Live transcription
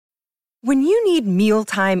When you need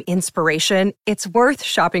mealtime inspiration, it's worth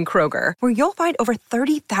shopping Kroger, where you'll find over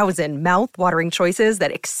 30,000 mouth-watering choices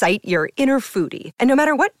that excite your inner foodie. And no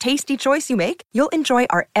matter what tasty choice you make, you'll enjoy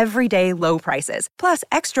our everyday low prices, plus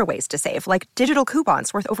extra ways to save, like digital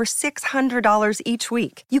coupons worth over $600 each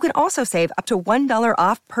week. You can also save up to $1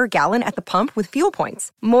 off per gallon at the pump with fuel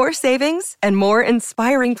points. More savings and more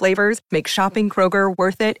inspiring flavors make shopping Kroger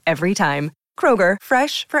worth it every time. Kroger,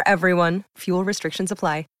 fresh for everyone. Fuel restrictions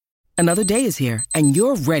apply. Another day is here, and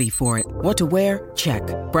you're ready for it. What to wear? Check.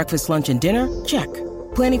 Breakfast, lunch, and dinner? Check.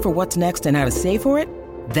 Planning for what's next and how to save for it?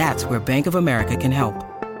 That's where Bank of America can help.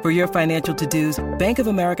 For your financial to-dos, Bank of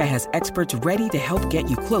America has experts ready to help get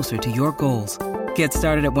you closer to your goals. Get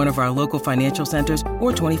started at one of our local financial centers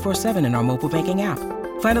or 24/7 in our mobile banking app.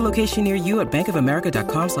 Find a location near you at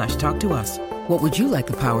bankofamerica.com/talktous. What would you like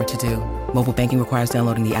the power to do? Mobile banking requires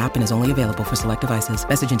downloading the app and is only available for select devices.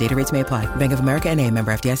 Message and data rates may apply. Bank of America N.A.,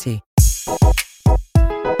 member FDIC.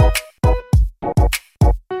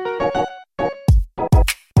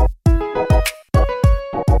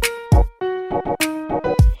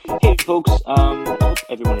 Hey folks, I hope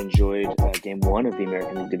everyone enjoyed Game 1 of the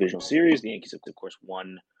American League Divisional Series. The Yankees, of course,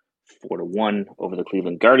 won 4-1 over the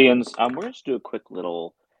Cleveland Guardians. We're going to do a quick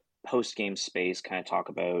little post-game space, kind of talk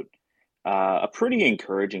about a pretty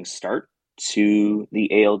encouraging start to the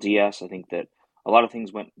ALDS. I think that a lot of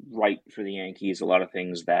things went right for the Yankees, a lot of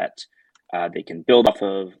things that they can build off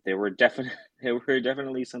of. There were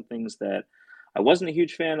definitely some things that I wasn't a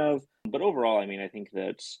huge fan of, but overall, I mean, I think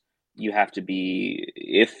that you have to be,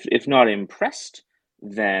 if not impressed,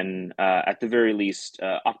 then at the very least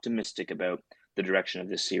optimistic about the direction of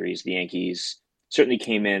this series. The Yankees certainly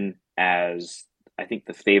came in as, I think,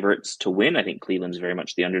 the favorites to win. I think Cleveland's very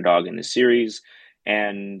much the underdog in this series,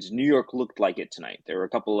 and New York looked like it tonight. There were a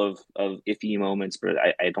couple of iffy moments, but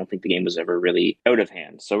I don't think the game was ever really out of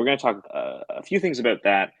hand. So we're going to talk a few things about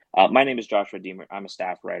that. My name is Joshua Deemer. I'm a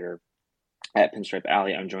staff writer at Pinstripe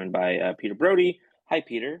Alley. I'm joined by Peter Brody. Hi,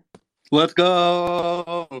 Peter. Let's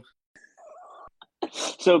go.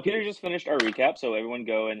 So Peter just finished our recap, so everyone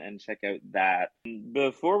go and check out that.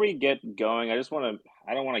 Before we get going, I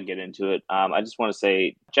don't want to get into it. I just want to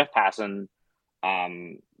say, Jeff Passan,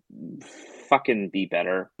 fucking be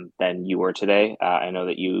better than you were today. I know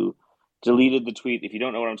that you deleted the tweet. If you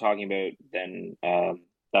don't know what I'm talking about, then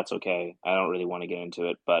that's okay. I don't really want to get into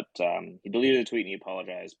it, but he deleted the tweet and he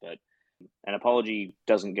apologized, but an apology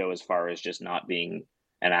doesn't go as far as just not being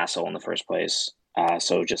an asshole in the first place.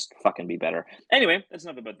 So just fucking be better. Anyway, that's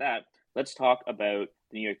enough about that. Let's talk about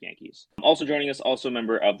the New York Yankees. Also joining us, also a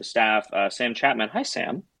member of the staff, Sam Chapman. Hi,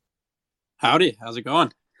 Sam. Howdy. How's it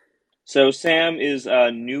going? So Sam is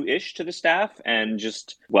new-ish to the staff, and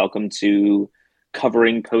just welcome to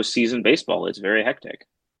covering postseason baseball. It's very hectic.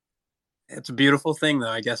 It's a beautiful thing, though.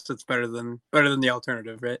 I guess it's better than the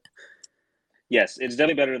alternative, right? Yes, it's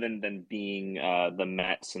definitely better than being the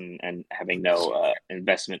Mets and having no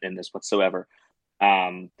investment in this whatsoever.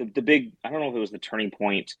 The big, I don't know if it was the turning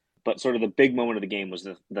point, but sort of the big moment of the game was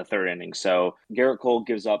the third inning. So Garrett Cole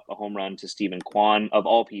gives up a home run to Stephen Kwan, of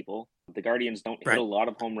all people. The Guardians don't hit a lot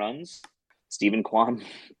of home runs. Stephen Kwan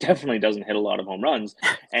definitely doesn't hit a lot of home runs.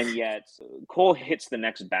 And yet Cole hits the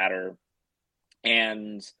next batter.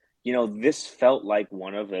 And, this felt like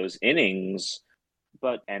one of those innings,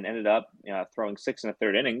 and ended up throwing 6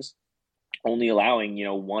 1/3 innings, only allowing,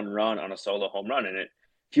 one run on a solo home run. And it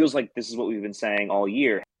feels like this is what we've been saying all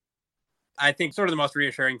year. I think sort of the most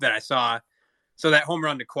reassuring that I saw, so that home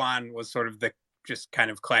run to Kwan was sort of the just kind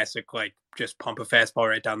of classic, like just pump a fastball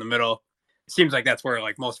right down the middle. It seems like that's where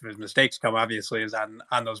like most of his mistakes come, obviously, is on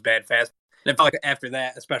those bad fastballs. And it felt like after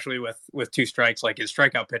that, especially with 2 strikes, like his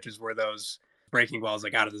strikeout pitches were those breaking balls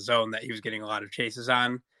like out of the zone that he was getting a lot of chases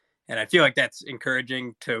on. And I feel like that's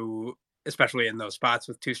encouraging to, especially in those spots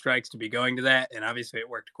with 2 strikes, to be going to that. And obviously it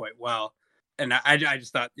worked quite well. And I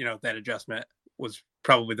just thought, that adjustment was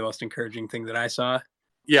probably the most encouraging thing that I saw.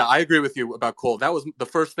 Yeah, I agree with you about Cole. That was the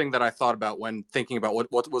first thing that I thought about when thinking about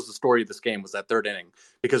what was the story of this game, was that third inning.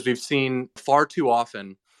 Because we've seen far too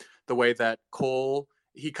often the way that Cole,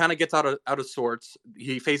 he kind of gets out of sorts.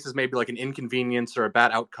 He faces maybe like an inconvenience or a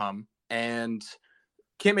bad outcome and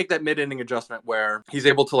can't make that mid-inning adjustment where he's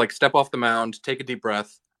able to like step off the mound, take a deep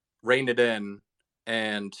breath, rein it in,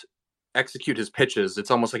 and execute his pitches.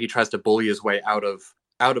 It's almost like he tries to bully his way out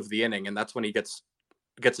of the inning, and that's when he gets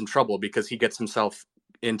in trouble, because he gets himself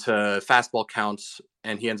into fastball counts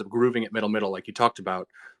and he ends up grooving it middle like you talked about.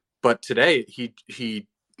 But today he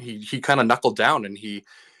kind of knuckled down, and he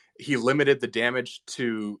limited the damage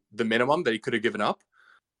to the minimum that he could have given up.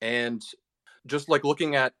 And just like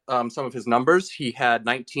looking at some of his numbers, he had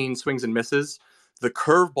 19 swings and misses The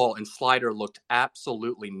curveball and slider looked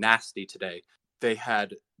absolutely nasty today. They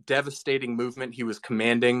had devastating movement. He was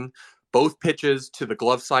commanding both pitches to the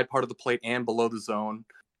glove side part of the plate and below the zone.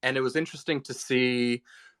 And it was interesting to see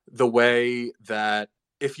the way that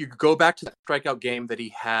if you go back to the strikeout game that he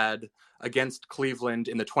had against Cleveland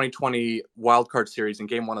in the 2020 wildcard series, in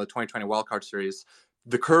game one of the 2020 wildcard series,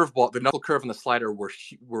 the curveball, the knuckle curve and the slider were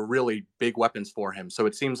really big weapons for him. So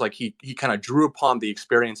it seems like he kind of drew upon the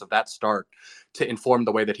experience of that start to inform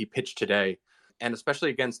the way that he pitched today. And especially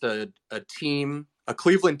against a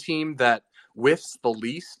Cleveland team that whiffs the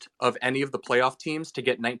least of any of the playoff teams, to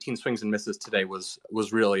get 19 swings and misses today was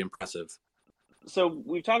really impressive. So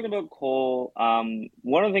we've talked about Cole.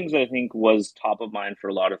 One of the things that I think was top of mind for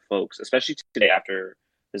a lot of folks, especially today after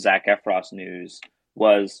the Zach Efros news,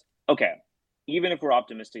 was, okay, even if we're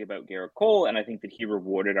optimistic about Gerrit Cole, and I think that he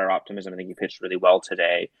rewarded our optimism, I think he pitched really well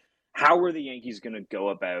today, how are the Yankees going to go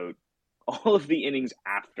about all of the innings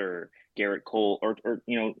after Gerrit Cole, or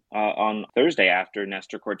on Thursday after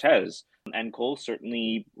Nestor Cortes? And Cole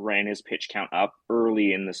certainly ran his pitch count up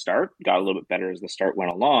early in the start, got a little bit better as the start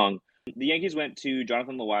went along. The Yankees went to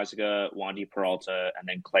Jonathan Loaisiga, Wandy Peralta, and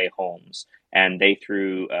then Clay Holmes, and they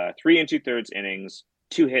threw 3 2/3 innings,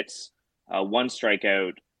 2 hits, 1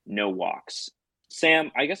 strikeout, no walks.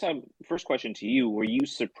 Sam, I guess first question to you: were you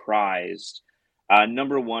surprised,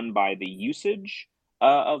 number one, by the usage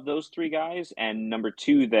of those 3 guys, and number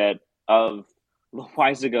 2, that of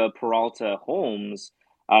Loaisiga, Peralta, Holmes,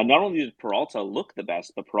 not only did Peralta look the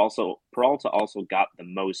best, but Peralta also got the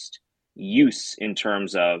most use in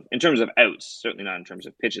terms of outs, certainly not in terms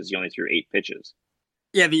of pitches. He only threw 8 pitches.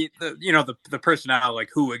 Yeah, the personnel, like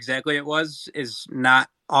who exactly it was, is not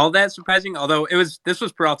all that surprising. Although this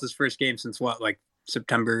was Peralta's first game since like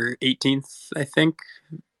September 18th, I think.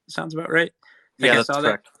 Sounds about right. Yeah, that's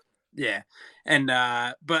correct. Yeah, and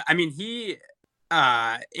but I mean,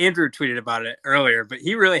 Andrew tweeted about it earlier, but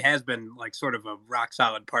he really has been like sort of a rock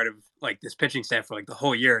solid part of like this pitching staff for like the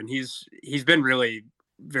whole year, and he's been really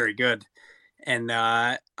very good. And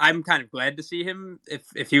I'm kind of glad to see him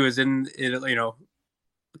if he was in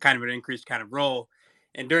kind of an increased kind of role.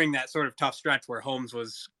 And during that sort of tough stretch where Holmes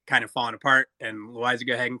was kind of falling apart and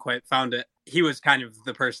Loaisiga hadn't quite found it, he was kind of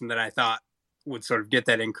the person that I thought would sort of get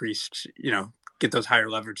that increased, get those higher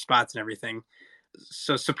leverage spots and everything.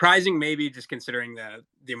 So surprising, maybe, just considering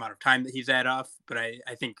the amount of time that he's had off. But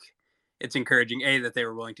I think it's encouraging, A, that they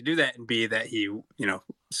were willing to do that, and B, that he,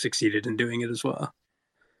 succeeded in doing it as well.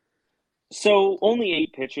 So only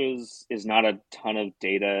 8 pitches is not a ton of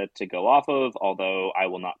data to go off of, although I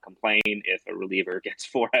will not complain if a reliever gets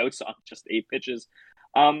 4 outs on just 8 pitches.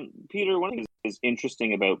 Peter, one thing that is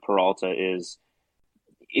interesting about Peralta is,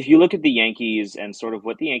 if you look at the Yankees and sort of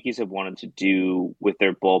what the Yankees have wanted to do with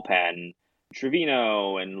their bullpen,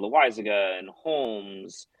 Trevino and Loaisiga and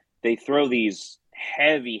Holmes, they throw these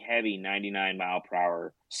heavy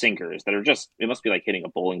 99-mile-per-hour sinkers that are just, it must be like hitting a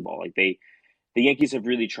bowling ball. Like the Yankees have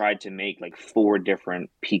really tried to make like 4 different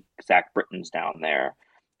peak Zach Brittons down there.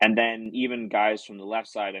 And then even guys from the left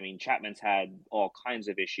side, I mean, Chapman's had all kinds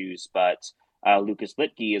of issues, but Lucas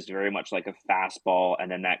Litke is very much like a fastball and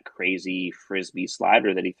then that crazy frisbee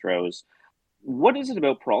slider that he throws. What is it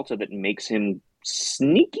about Peralta that makes him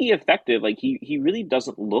sneaky effective? Like he really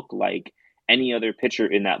doesn't look like any other pitcher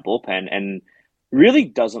in that bullpen, and really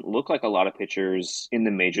doesn't look like a lot of pitchers in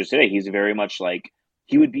the majors today. He's very much like,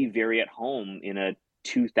 he would be very at home in a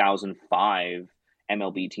 2005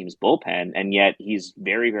 MLB team's bullpen, and yet he's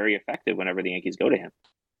very, very effective whenever the Yankees go to him.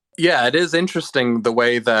 Yeah, it is interesting the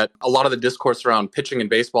way that a lot of the discourse around pitching in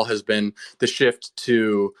baseball has been the shift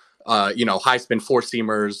to, high spin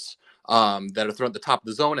 4-seamers that are thrown at the top of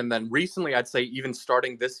the zone. And then recently, I'd say even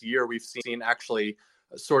starting this year, we've seen actually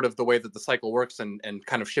sort of the way that the cycle works and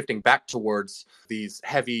kind of shifting back towards these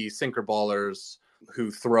heavy sinker ballers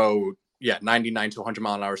who throw 99 to 100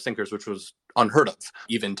 mile an hour sinkers, which was unheard of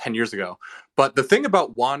even 10 years ago. But the thing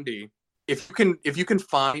about Wandy, if you can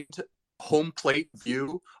find home plate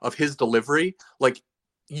view of his delivery, like,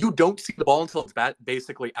 you don't see the ball until it's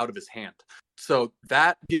basically out of his hand. So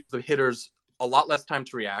that gives the hitters a lot less time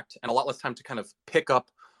to react and a lot less time to kind of pick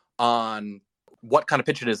up on what kind of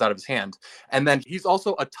pitch it is out of his hand. And then he's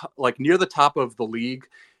also near the top of the league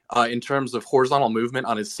in terms of horizontal movement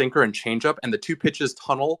on his sinker and changeup, and the 2 pitches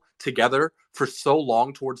tunnel together for so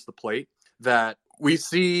long towards the plate that we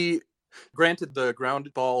see. Granted, the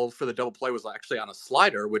ground ball for the double play was actually on a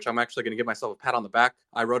slider, which I'm actually going to give myself a pat on the back.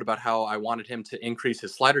 I wrote about how I wanted him to increase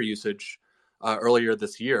his slider usage earlier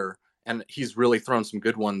this year, and he's really thrown some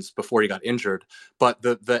good ones before he got injured. But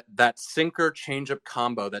that sinker changeup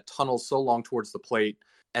combo that tunnels so long towards the plate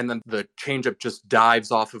and then the changeup just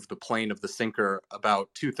dives off of the plane of the sinker about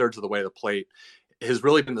 2/3 of the way to the plate, has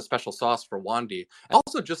really been the special sauce for Wandy.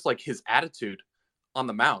 Also, just like his attitude on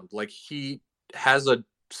the mound, like he has a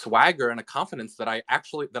swagger and a confidence that I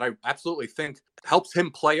absolutely think helps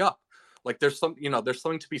him play up. Like there's something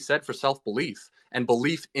to be said for self-belief and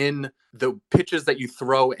belief in the pitches that you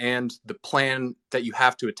throw and the plan that you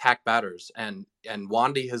have to attack batters. And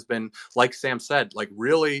Wandy has been, like Sam said, like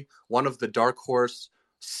really one of the dark horse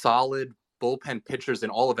solid bullpen pitchers in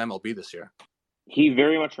all of MLB this year. He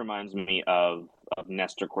very much reminds me of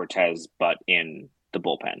Nestor Cortez, but in the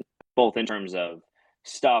bullpen, both in terms of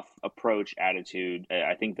stuff, approach, attitude.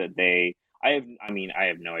 I think that I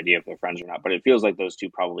have no idea if they're friends or not, but it feels like those two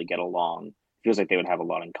probably get along. It feels like they would have a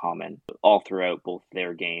lot in common all throughout both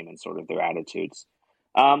their game and sort of their attitudes.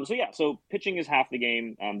 So pitching is half the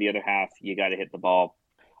game. The other half, you got to hit the ball.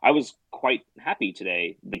 I was quite happy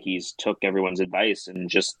today that he's took everyone's advice and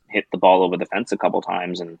just hit the ball over the fence a couple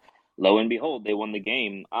times, and lo and behold, they won the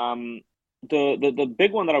game. The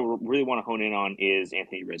big one that I really want to hone in on is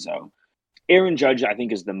Anthony Rizzo. Aaron Judge, I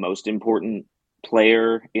think, is the most important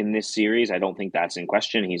player in this series. I don't think that's in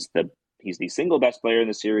question. He's the single best player in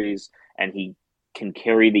the series, and he can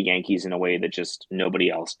carry the Yankees in a way that just nobody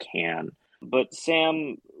else can. But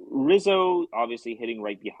Sam, Rizzo obviously hitting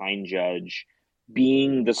right behind Judge,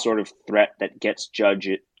 being the sort of threat that gets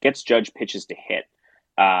Judge pitches to hit.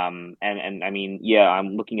 I'm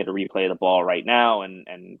looking at a replay of the ball right now,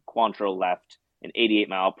 and Quantrill left an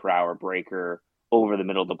 88-mile-per-hour breaker over the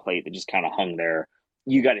middle of the plate that just kind of hung there.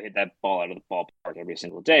 You got to hit that ball out of the ballpark every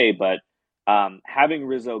single day, but having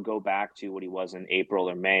Rizzo go back to what he was in April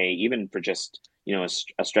or May, even for just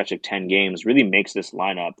a stretch of 10 games, really makes this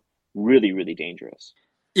lineup really, really dangerous.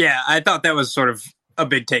 Yeah, I thought that was sort of a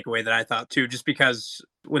big takeaway that I thought too, just because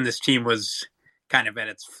when this team was kind of at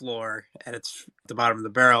its floor, at the bottom of the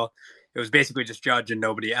barrel, it was basically just Judge and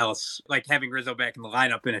nobody else. Like having Rizzo back in the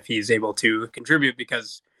lineup, and if he's able to contribute,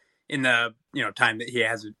 because in the time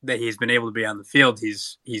that he's been able to be on the field,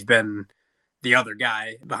 he's been the other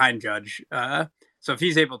guy behind Judge. So if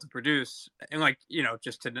he's able to produce, and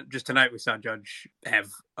just tonight we saw Judge have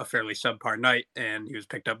a fairly subpar night, and he was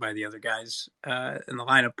picked up by the other guys in the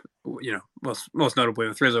lineup. Most notably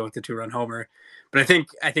with Rizzo with the 2-run homer. But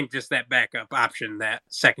I think just that backup option, that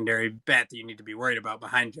secondary bat that you need to be worried about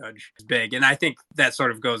behind Judge, is big. And I think that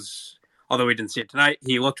sort of goes. Although we didn't see it tonight,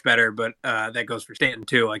 he looked better, but that goes for Stanton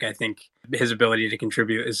too. Like I think his ability to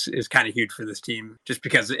contribute is kind of huge for this team, just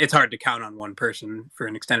because it's hard to count on one person for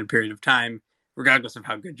an extended period of time, regardless of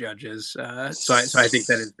how good Judge is. So I think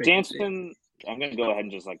that is big. Stanton, I'm going to go ahead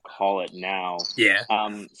and just call it now. Yeah.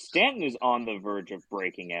 Stanton is on the verge of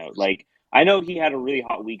breaking out. I know he had a really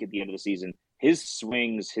hot week at the end of the season. His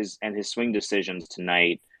swings, his swing decisions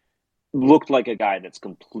tonight looked like a guy that's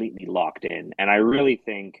completely locked in. And I really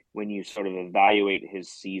think when you sort of evaluate his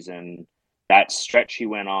season, that stretch he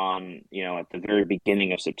went on, at the very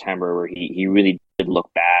beginning of September, where he really did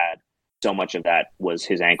look bad. So much of that was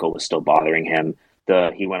his ankle was still bothering him.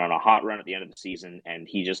 He went on a hot run at the end of the season, and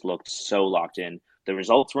he just looked so locked in. The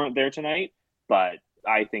results weren't there tonight, but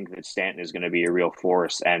I think that Stanton is going to be a real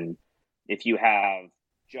force. And if you have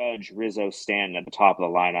Judge, Rizzo, Stanton at the top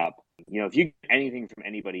of the lineup, if you get anything from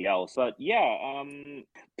anybody else. But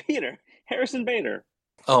Harrison Bader.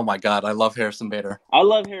 Oh my God, I love Harrison Bader. I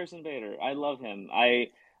love Harrison Bader. I love him. I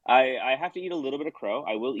have to eat a little bit of crow.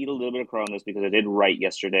 I will eat a little bit of crow on this because I did write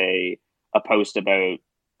yesterday a post about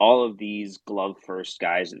all of these glove first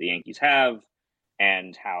guys that the Yankees have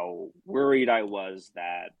and how worried I was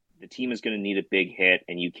that the team is going to need a big hit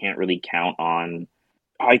and you can't really count on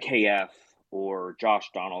IKF or Josh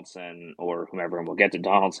Donaldson or whomever, and we'll get to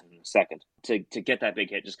Donaldson in a second, to get that big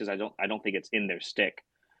hit, just because I don't think it's in their stick.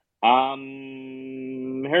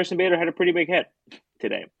 Harrison Bader had a pretty big hit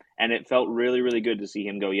today, and it felt really, really good to see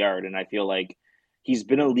him go yard, and I feel like he's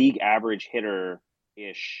been a league average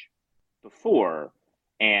hitter-ish before,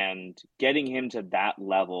 and getting him to that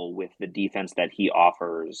level with the defense that he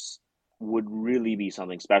offers would really be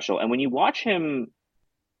something special. And when you watch him,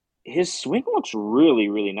 his swing looks really,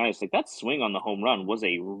 really nice. That swing on the home run was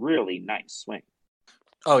a really nice swing.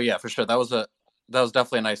 Oh yeah, for sure. That was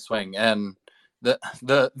definitely a nice swing. And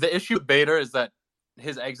the issue with Bader is that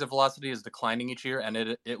his exit velocity is declining each year, and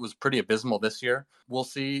it was pretty abysmal this year. We'll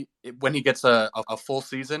see when he gets a full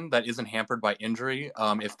season that isn't hampered by injury,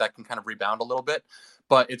 if that can kind of rebound a little bit.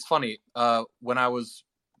 But it's funny, when I was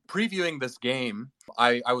previewing this game,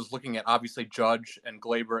 I was looking at obviously Judge and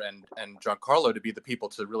Glaber and Giancarlo to be the people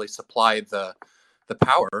to really supply the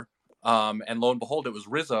power. And lo and behold, it was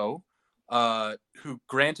Rizzo, who,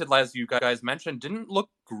 granted, as you guys mentioned, didn't look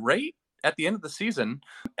great at the end of the season,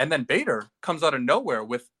 and then Bader comes out of nowhere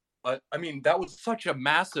with, that was such a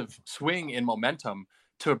massive swing in momentum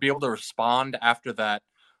to be able to respond after that,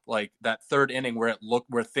 like that third inning where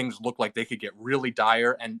things looked like they could get really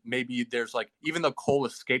dire, and maybe there's like, even though Cole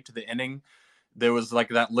escaped the inning, there was like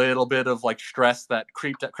that little bit of like stress that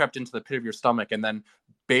crept into the pit of your stomach, and then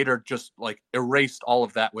Bader just like erased all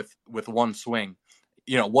of that with one swing.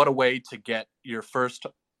 What a way to get your first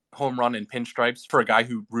home run in pinstripes for a guy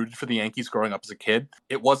who rooted for the Yankees growing up as a kid.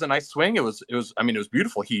 It was a nice swing. It was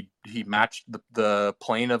beautiful. He matched the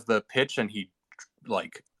plane of the pitch, and he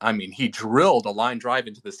drilled a line drive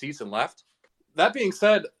into the seats and left. That being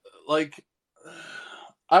said, like,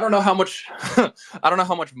 I don't know how much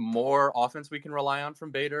more offense we can rely on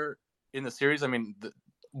from Bader in the series. I mean,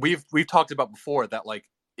 we've talked about before that, like,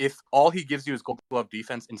 if all he gives you is Gold Glove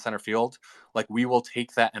defense in center field, like, we will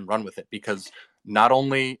take that and run with it, because not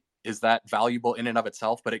only is that valuable in and of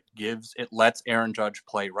itself, but it lets Aaron Judge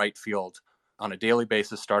play right field on a daily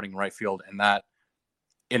basis, starting right field, and that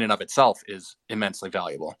in and of itself is immensely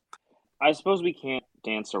valuable. I suppose we can't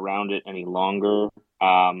dance around it any longer.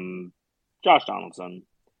 Josh Donaldson.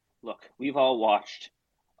 Look, we've all watched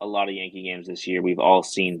a lot of Yankee games this year. We've all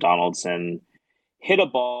seen Donaldson hit a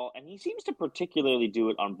ball, and he seems to particularly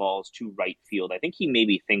do it on balls to right field. I think he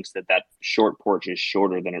maybe thinks that short porch is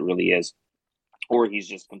shorter than it really is, or he's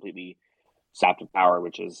just completely sapped of power,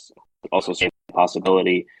 which is also a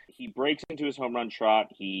possibility. He breaks into his home run trot.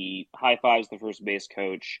 He high-fives the first base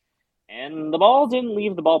coach, and the ball didn't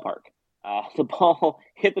leave the ballpark. The ball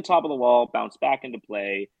hit the top of the wall, bounced back into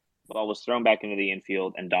play. The ball was thrown back into the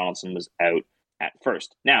infield, and Donaldson was out at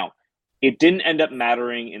first. Now, it didn't end up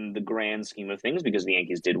mattering in the grand scheme of things because the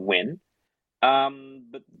Yankees did win.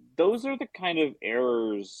 But those are the kind of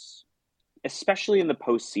errors, especially in the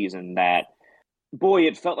postseason, that, boy,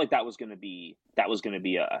 it felt like that was going to be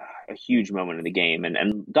a huge moment in the game.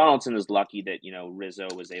 And Donaldson is lucky that,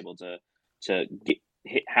 Rizzo was able to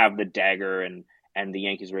have the dagger, and the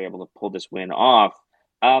Yankees were able to pull this win off.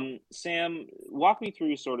 Sam, walk me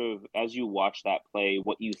through, sort of, as you watched that play,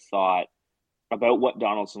 what you thought about what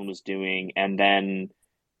Donaldson was doing. And then,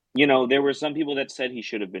 there were some people that said he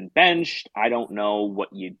should have been benched. I don't know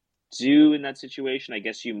what you do in that situation. I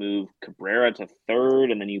guess you move Cabrera to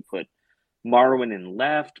third, and then you put Marwin in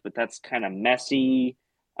left, but that's kind of messy.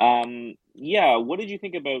 What did you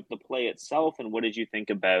think about the play itself, and what did you think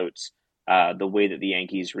about the way that the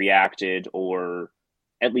Yankees reacted, or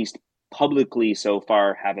at least publicly so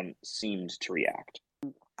far haven't seemed to react?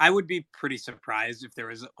 I would be pretty surprised if there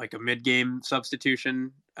was like a mid-game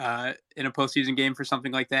substitution in a postseason game for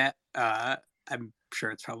something like that. I'm sure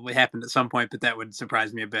it's probably happened at some point, but that would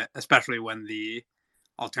surprise me a bit, especially when the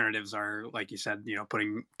alternatives are, like you said,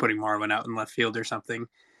 putting Marwin out in left field or something.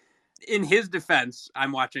 In his defense,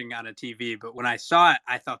 I'm watching on a TV, but when I saw it,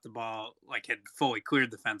 I thought the ball like had fully cleared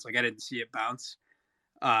the fence. Like, I didn't see it bounce.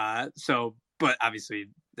 But obviously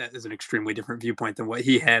that is an extremely different viewpoint than what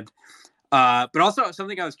he had. But also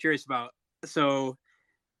something I was curious about. So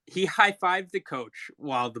he high-fived the coach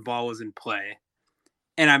while the ball was in play,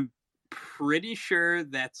 and I'm pretty sure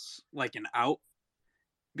that's like an out.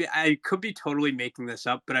 I could be totally making this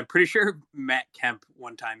up, but I'm pretty sure Matt Kemp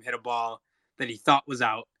one time hit a ball that he thought was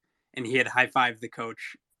out, and he had high-fived the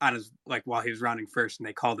coach on his, like, while he was rounding first, and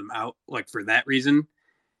they called him out, like, for that reason.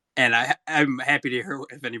 And I'm happy to hear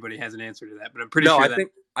if anybody has an answer to that, but I'm pretty sure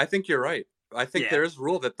I think you're right. I think there is a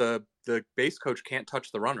rule that the base coach can't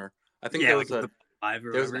touch the runner. I think there was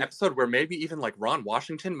an episode where maybe even like Ron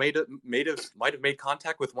Washington might have made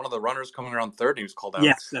contact with one of the runners coming around third, and he was called out.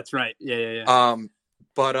 Yes, that's right. Yeah.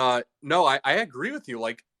 But no, I agree with you.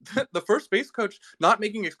 Like, the first base coach, not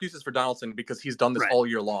making excuses for Donaldson because he's done this all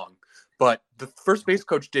year long, but the first base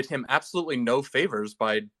coach did him absolutely no favors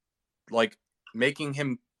by like making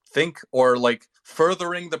him think, or like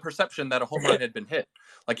furthering the perception that a home run had been hit.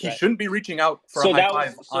 Like, he shouldn't be reaching out for a high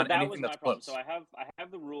five on anything that's close. So I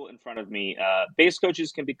have the rule in front of me. Base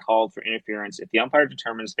coaches can be called for interference if the umpire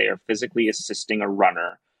determines they are physically assisting a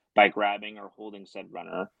runner by grabbing or holding said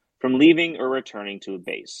runner from leaving or returning to a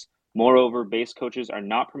base. Moreover, base coaches are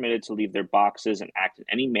not permitted to leave their boxes and act in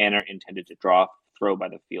any manner intended to draw a throw by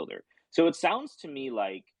the fielder. So it sounds to me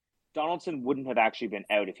like Donaldson wouldn't have actually been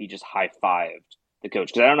out if he just high-fived the coach,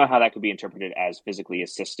 because I don't know how that could be interpreted as physically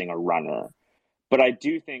assisting a runner. But I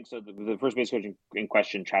do think, so the first base coach in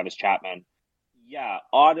question, Travis Chapman,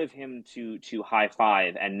 odd of him to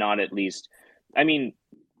high-five and not at least, I mean,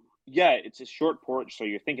 it's a short porch, so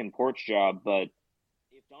you're thinking porch job, but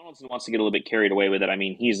if Donaldson wants to get a little bit carried away with it, I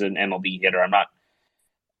mean, he's an MLB hitter.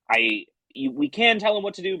 We can tell him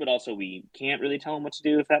what to do, but also we can't really tell him what to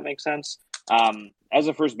do, if that makes sense. As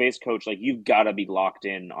a first base coach, like you've got to be locked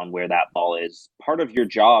in on where that ball is. Part of your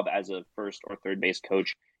job as a first or third base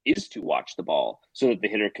coach is to watch the ball so that the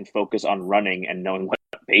hitter can focus on running and knowing what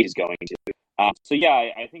base is going to. So yeah,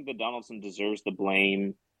 I think that Donaldson deserves the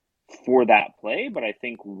blame for that play, but I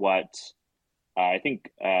think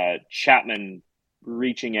Chapman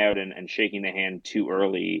reaching out and shaking the hand too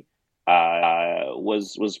early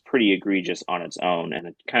was pretty egregious on its own, and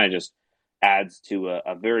it kind of just adds to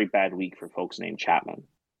a very bad week for folks named Chapman.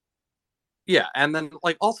 Yeah, and then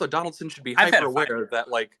like also Donaldson should be hyper aware that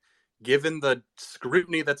like given the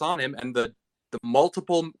scrutiny that's on him and the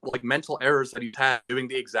multiple like mental errors that he's had doing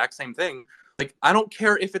the exact same thing, like I don't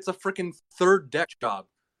care if it's a freaking third deck job.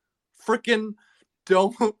 Freaking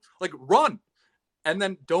don't like run. And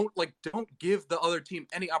then don't give the other team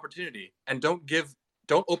any opportunity, and don't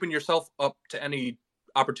open yourself up to any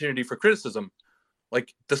opportunity for criticism.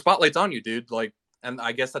 Like the spotlight's on you, dude. Like, and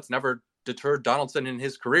I guess that's never deterred Donaldson in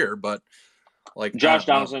his career, but like Josh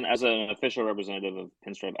Donaldson, as an official representative of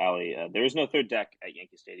Pinstripe Alley, there is no third deck at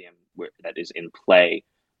Yankee Stadium that is in play.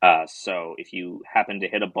 So if you happen to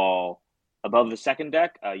hit a ball above the second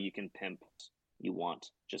deck, you can pimp you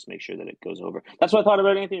want. Just make sure that it goes over. That's what I thought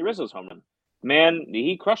about Anthony Rizzo's home run. Man,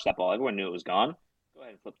 he crushed that ball. Everyone knew it was gone. Go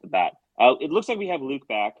ahead and flip the bat. It looks like we have Luke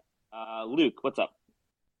back. Luke, what's up?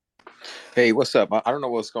 Hey, what's up? I don't know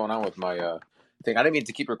what's going on with my thing. I didn't mean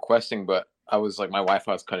to keep requesting, but I was like, my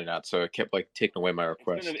Wi-Fi was cutting out, so it kept like taking away my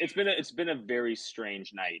request. It's been a very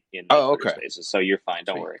strange night in okay. Spaces, so you're fine.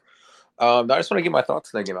 Don't worry. I just want to give my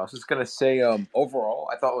thoughts on the game. I was just gonna say, overall,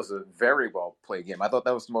 I thought it was a very well played game. I thought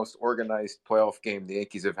that was the most organized playoff game the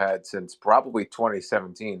Yankees have had since probably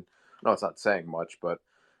 2017. No, it's not saying much, but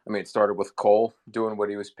I mean, it started with Cole doing what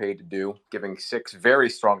he was paid to do, giving 6 very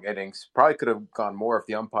strong innings. Probably could have gone more if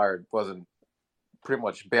the umpire wasn't pretty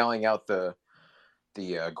much bailing out the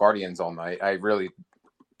Guardians all night. It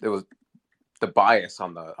was the bias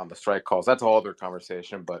on the strike calls. That's a whole other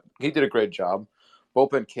conversation, but he did a great job.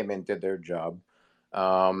 Bullpen came in, did their job.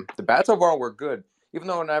 The bats overall were good, even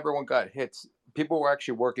though when everyone got hits, people were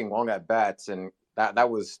actually working long at bats, and that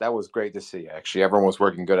was great to see. Actually, everyone was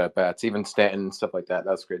working good at bats, even Stanton and stuff like that.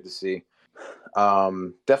 That was great to see.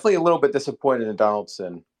 Definitely a little bit disappointed in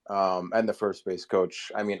Donaldson and the first base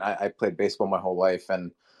coach. I mean, I played baseball my whole life,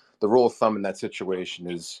 and the rule of thumb in that situation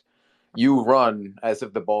is you run as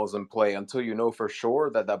if the ball is in play until you know for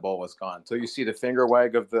sure that ball was gone. Until you see the finger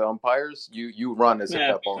wag of the umpires, you run as if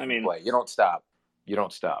that ball is in play. You don't stop.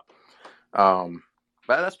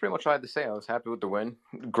 But that's pretty much all I had to say. I was happy with the win.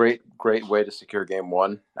 Great way to secure game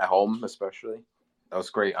 1 at home, especially. That was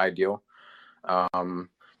great, ideal. You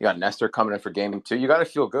got Nestor coming in for game 2. You got to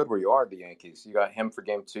feel good where you are, the Yankees. You got him for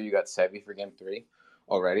game 2. You got Sevy for game 3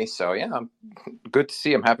 already. So, yeah, I'm good to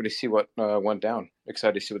see. I'm happy to see what went down.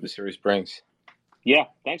 Excited to see what the series brings. Yeah,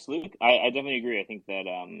 thanks, Luke. I definitely agree. I think that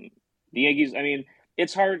the Yankees, I mean,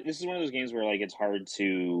 it's hard. This is one of those games where, like, it's hard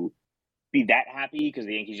to be that happy because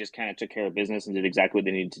the Yankees just kind of took care of business and did exactly what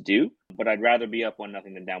they needed to do. But I'd rather be up 1-0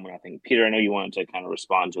 than down 1-0. Peter, I know you wanted to kind of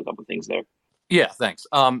respond to a couple of things there. Yeah, thanks.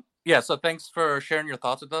 So thanks for sharing your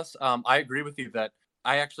thoughts with us. I agree with you that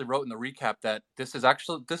I actually wrote in the recap that this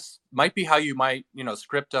might be how you might,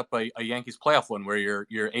 script up a Yankees playoff win where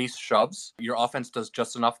your ace shoves, your offense does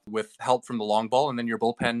just enough with help from the long ball, and then your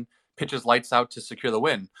bullpen pitches lights out to secure the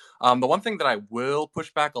win. The one thing that I will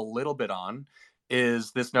push back a little bit on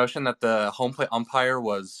is this notion that the home plate umpire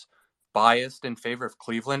was biased in favor of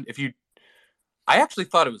Cleveland. I actually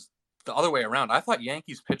thought it was the other way around. I thought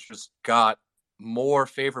Yankees pitchers got more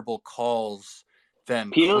favorable calls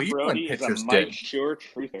than Peter Cleveland Brody pitchers is a did. sure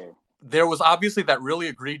truther. There was obviously that really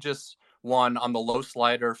egregious one on the low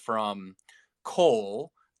slider from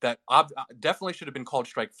Cole that definitely should have been called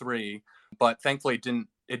strike 3, but thankfully it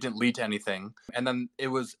didn't lead to anything. And then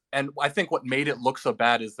and I think what made it look so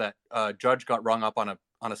bad is that Judge got rung up on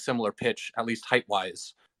a similar pitch, at least height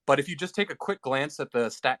wise. But if you just take a quick glance at the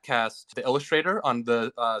StatCast, the illustrator on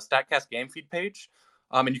the StatCast game feed page,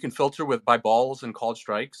 and you can filter by balls and called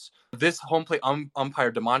strikes, this home plate umpire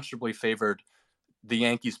demonstrably favored the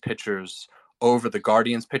Yankees pitchers over the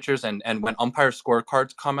Guardians pitchers. And when umpire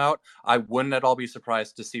scorecards come out, I wouldn't at all be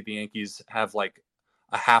surprised to see the Yankees have like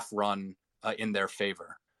a half run in their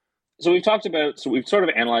favor. So we've sort of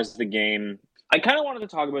analyzed the game. I kind of wanted to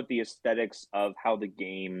talk about the aesthetics of how the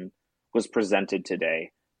game was presented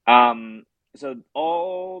today. So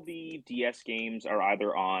all the DS games are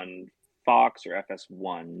either on Fox or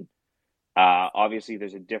FS1. Obviously,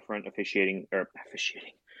 there's a different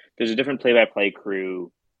There's a different play-by-play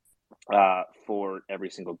crew for every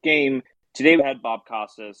single game. Today we had Bob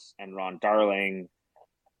Costas and Ron Darling.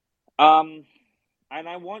 and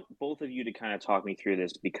I want both of you to kind of talk me through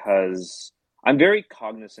this because I'm very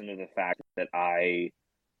cognizant of the fact that I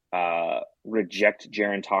reject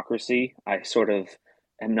gerontocracy. I sort of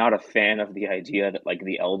am not a fan of the idea that like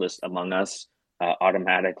the eldest among us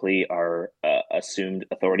automatically are assumed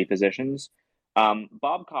authority positions.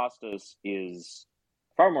 Bob Costas is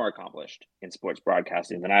far more accomplished in sports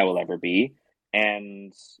broadcasting than I will ever be,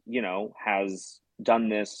 and has done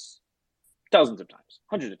this dozens of times,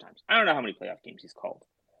 hundreds of times. I don't know how many playoff games he's called.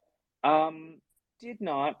 Did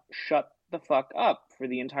not shut the fuck up for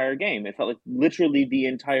the entire game. It felt like literally the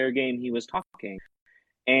entire game he was talking.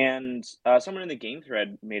 And someone in the game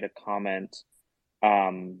thread made a comment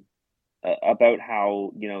about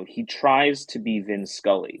how, he tries to be Vin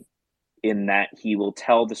Scully in that he will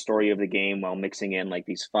tell the story of the game while mixing in like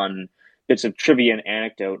these fun bits of trivia and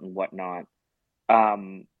anecdote and whatnot.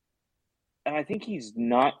 And I think he's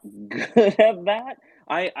not good at that.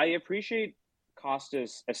 I appreciate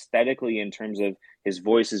Costas aesthetically in terms of his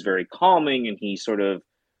voice is very calming, and he sort of,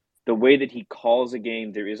 the way that he calls a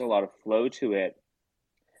game, there is a lot of flow to it.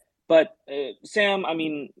 But Sam, I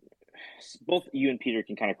mean, both you and Peter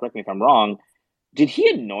can kind of correct me if I'm wrong. Did he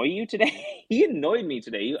annoy you today? He annoyed me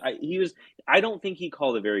today. I don't think he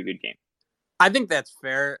called a very good game. I think that's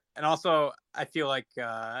fair. And also, I feel like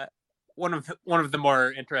one of the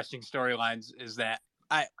more interesting storylines is that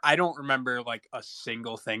I don't remember like a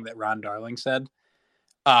single thing that Ron Darling said.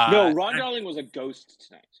 No, Ron Darling was a ghost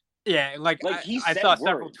tonight. Yeah, I saw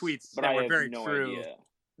several tweets that were very true. Idea.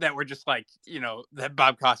 That were just like, that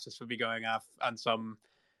Bob Costas would be going off on some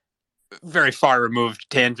very far removed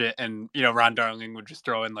tangent, and Ron Darling would just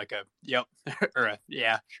throw in like a yep or a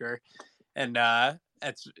yeah, sure. And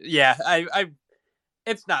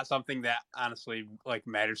it's not something that honestly like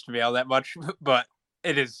matters to me all that much, but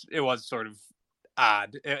it was sort of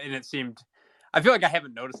odd, and it seemed, I feel like I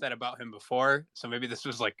haven't noticed that about him before, so maybe this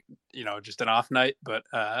was like just an off night, but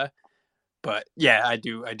yeah, I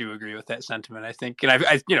do agree with that sentiment, I think. And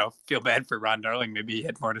I feel bad for Ron Darling. Maybe he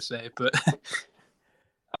had more to say, but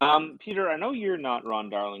Peter, I know you're not Ron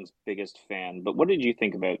Darling's biggest fan, but what did you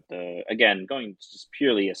think about again, going just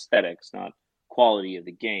purely aesthetics, not quality of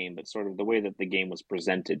the game, but sort of the way that the game was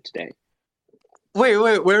presented today? Wait,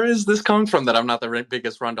 where is this coming from that I'm not the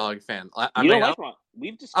biggest Ron Darling fan? You don't like Ron.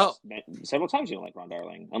 We've discussed several times you don't like Ron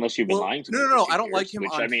Darling, unless you've been lying to me. No, I don't like him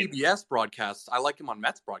on PBS broadcasts. I like him on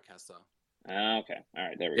Mets broadcasts, though. Okay. All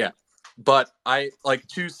right. There we go. But I, like,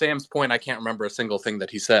 to Sam's point, I can't remember a single thing that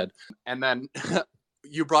he said. And then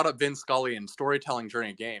you brought up Vin Scully and storytelling during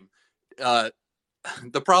a game.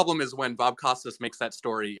 The problem is when Bob Costas makes that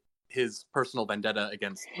story his personal vendetta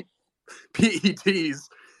against PETs.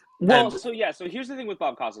 Well, so here's the thing with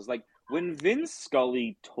Bob Costas. Like, when Vin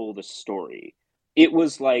Scully told a story, it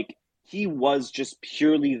was like he was just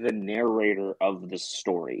purely the narrator of the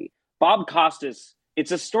story. Bob Costas,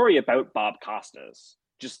 it's a story about Bob Costas.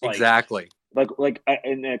 Just like, exactly. Like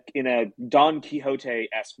in a Don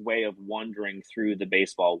Quixote-esque way of wandering through the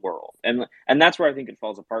baseball world. And that's where I think it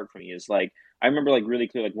falls apart for me, is like, I remember like really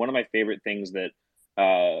clear, like one of my favorite things that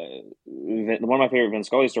one of my favorite Vin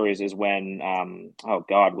Scully stories is when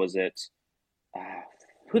was it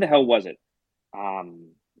who the hell was it?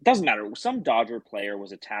 Doesn't matter. Some Dodger player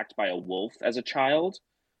was attacked by a wolf as a child,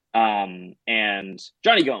 and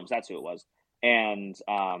Johnny Gomes, that's who it was. And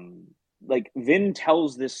like Vin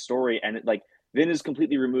tells this story, and Vin is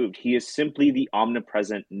completely removed. He is simply the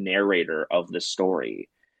omnipresent narrator of the story.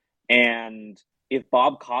 And if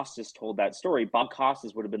Bob Costas told that story, Bob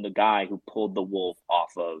Costas would have been the guy who pulled the wolf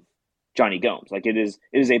off of Johnny Gomes. Like it is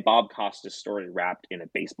a Bob Costas story wrapped in a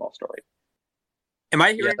baseball story. Am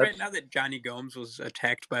I hearing right now that Johnny Gomes was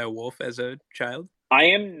attacked by a wolf as a child? I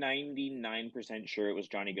am 99% sure it was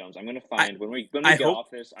Johnny Gomes. I'm going to find when we get off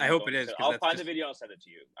this. I hope it is. I'll find the video. I'll send it to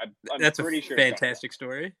you. I'm that's pretty a sure. Fantastic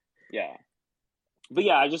story. Yeah, but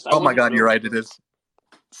yeah, oh my God, you're right. It is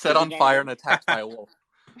set on fire and attacked by a wolf.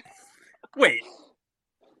 Wait,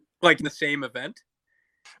 like in the same event?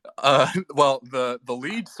 Well, the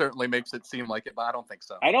lead certainly makes it seem like it, but I don't think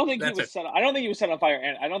so. I don't think he was set on fire,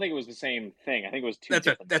 and I don't think it was the same thing. I think it was two.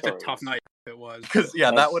 That's a tough night. It was because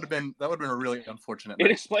that would have been a really unfortunate night.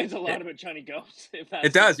 It explains a lot about Johnny Gomes.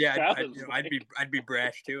 It does, yeah. I'd be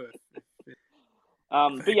brash too.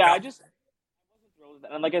 But yeah, I wasn't thrilled with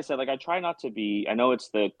that. And like I said, like I try not to be. I know it's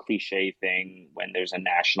the cliche thing when there's a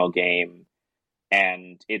national game.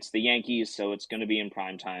 And it's the Yankees, so it's going to be in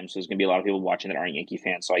prime time. So there's going to be a lot of people watching that aren't Yankee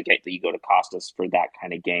fans. So I get that you go to Costas for that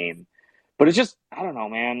kind of game. But it's just, I don't know,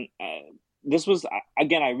 man. This was,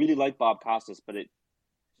 again, I really like Bob Costas, but it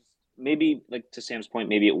maybe, like to Sam's point,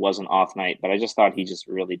 maybe it was an off night. But I just thought he just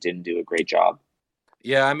really didn't do a great job.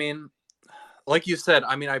 Yeah, I mean, Like you said,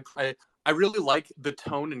 I mean, I really like the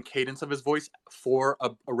tone and cadence of his voice for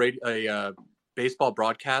a baseball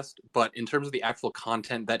broadcast, but in terms of the actual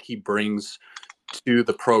content that he brings to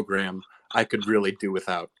the program, I could really do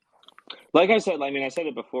without. Like I said, I mean, I said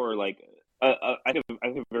it before. Like, I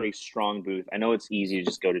have a very strong booth. I know it's easy to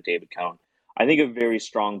just go to David Cone. I think a very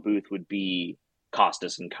strong booth would be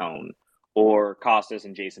Costas and Cone, or Costas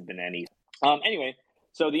and Jason Benetti. Anyway,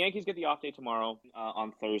 so the Yankees get the off day tomorrow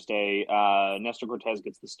on Thursday. Nestor Cortez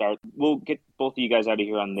gets the start. We'll get both of you guys out of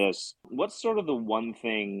here on this. What's sort of the one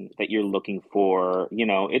thing that you're looking for? You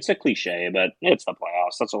know, it's a cliche, but it's the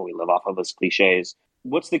playoffs. That's what we live off of, is cliches.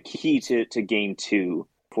 What's the key to game two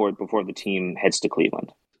before the team heads to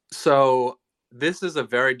Cleveland? So this is a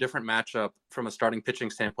very different matchup from a starting pitching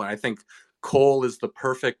standpoint. I think Cole is the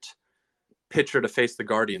perfect pitcher to face the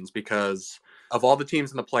Guardians because of all the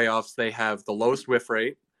teams in the playoffs, they have the lowest whiff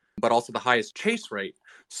rate, but also the highest chase rate.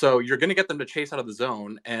 So you're going to get them to chase out of the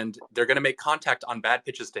zone, and they're going to make contact on bad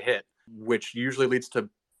pitches to hit, which usually leads to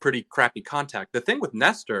pretty crappy contact. The thing with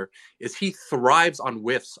Nestor is he thrives on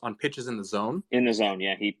whiffs on pitches in the zone. In the zone,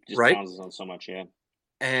 yeah. He just pounds the zone so much, yeah.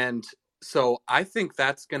 And so I think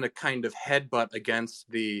that's going to kind of headbutt against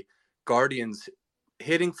the Guardians'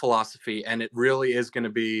 hitting philosophy, and it really is going to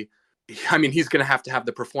be, I mean, he's going to have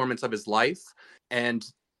the performance of his life, and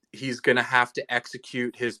he's going to have to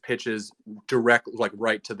execute his pitches direct, like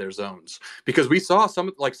right to their zones. Because we saw some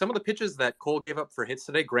of the pitches that Cole gave up for hits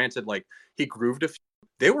today, granted, like he grooved a few,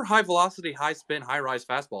 they were high velocity, high spin, hh rise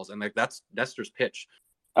fastballs, and like that's Nestor's pitch.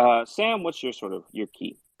 Sam, what's your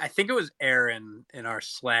key? I think it was Aaron in our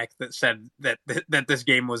Slack that said that this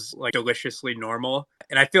game was like deliciously normal.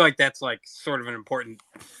 And I feel like that's like sort of an important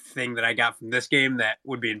thing that I got from this game that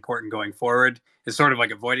would be important going forward, is sort of like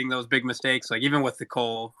avoiding those big mistakes. Like even with the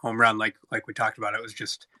Cole home run, like we talked about, it was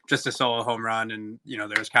just a solo home run. And, you know,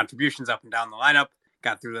 there was contributions up and down the lineup,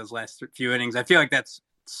 got through those last few innings. I feel like that's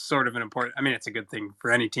sort of an important, I mean, it's a good thing for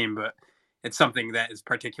any team, but it's something that is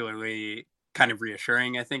particularly kind of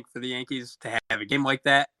reassuring, I think, for the Yankees to have a game like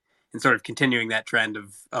that and sort of continuing that trend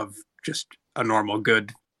of just a normal,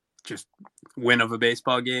 good, just win of a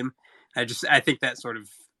baseball game. I think that sort of,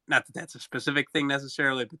 not that that's a specific thing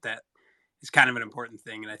necessarily, but that is kind of an important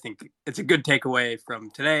thing. And I think it's a good takeaway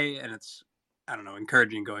from today, and it's, I don't know,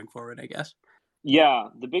 encouraging going forward, I guess. Yeah,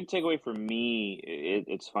 the big takeaway for me,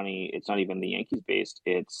 it's funny, it's not even the Yankees based,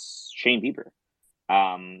 it's Shane Bieber.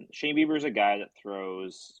 Shane Bieber is a guy that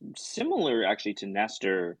throws similar actually to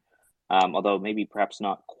Nestor, although maybe perhaps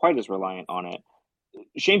not quite as reliant on it.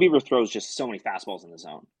 Shane Bieber throws just so many fastballs in the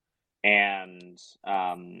zone. And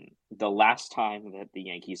the last time that the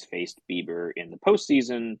Yankees faced Bieber in the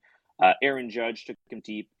postseason, Aaron Judge took him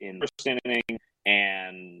deep in the first inning,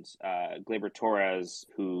 and Gleyber Torres,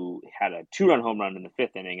 who had a 2-run home run in the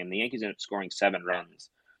fifth inning, and the Yankees ended up scoring 7 runs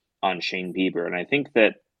on Shane Bieber. And I think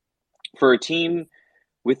that for a team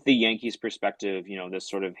with the Yankees' perspective, you know, this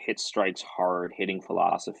sort of hit strikes hard hitting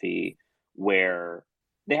philosophy where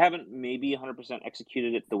they haven't maybe 100%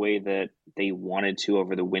 executed it the way that they wanted to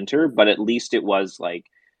over the winter, but at least it was like,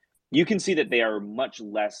 you can see that they are much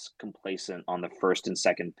less complacent on the first and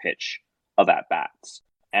second pitch of at-bats.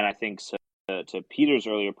 And I think to Peter's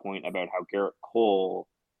earlier point about how Garrett Cole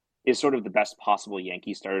is sort of the best possible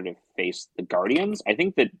Yankee starter to face the Guardians, I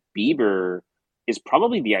think that Bieber is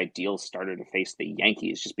probably the ideal starter to face the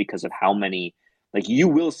Yankees, just because of how many, like, you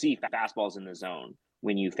will see fastballs in the zone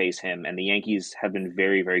when you face him. And the Yankees have been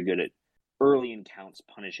very, very good at early in counts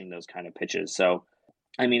punishing those kind of pitches. So,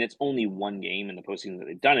 I mean, it's only one game in the postseason that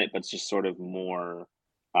they've done it, but it's just sort of more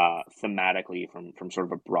thematically from sort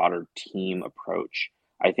of a broader team approach.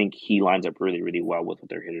 I think he lines up really, really well with what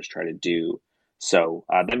their hitters try to do. So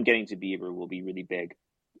them getting to Bieber will be really big.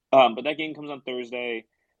 But that game comes on Thursday.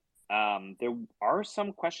 There are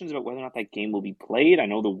some questions about whether or not that game will be played. I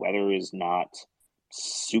know the weather is not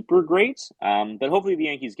super great, but hopefully the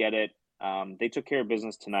Yankees get it. They took care of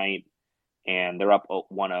business tonight, and they're up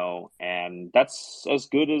 1-0, and that's as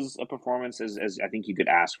good as a performance as I think you could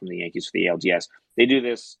ask from the Yankees for the ALDS. They do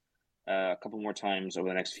this a couple more times over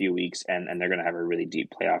the next few weeks, and they're going to have a really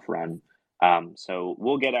deep playoff run. So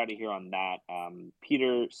we'll get out of here on that.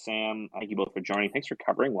 Peter, Sam, thank you both for joining. Thanks for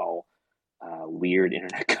covering while weird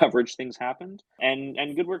internet coverage things happened,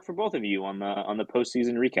 and good work for both of you on the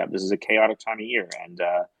postseason recap. This is a chaotic time of year, and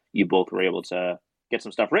you both were able to get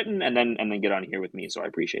some stuff written and then get on here with me, so I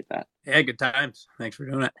appreciate that. Yeah, good times. Thanks for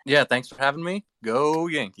doing it. Yeah, thanks for having me. Go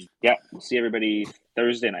Yankees. Yeah, we'll see everybody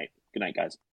Thursday night. Good night, guys.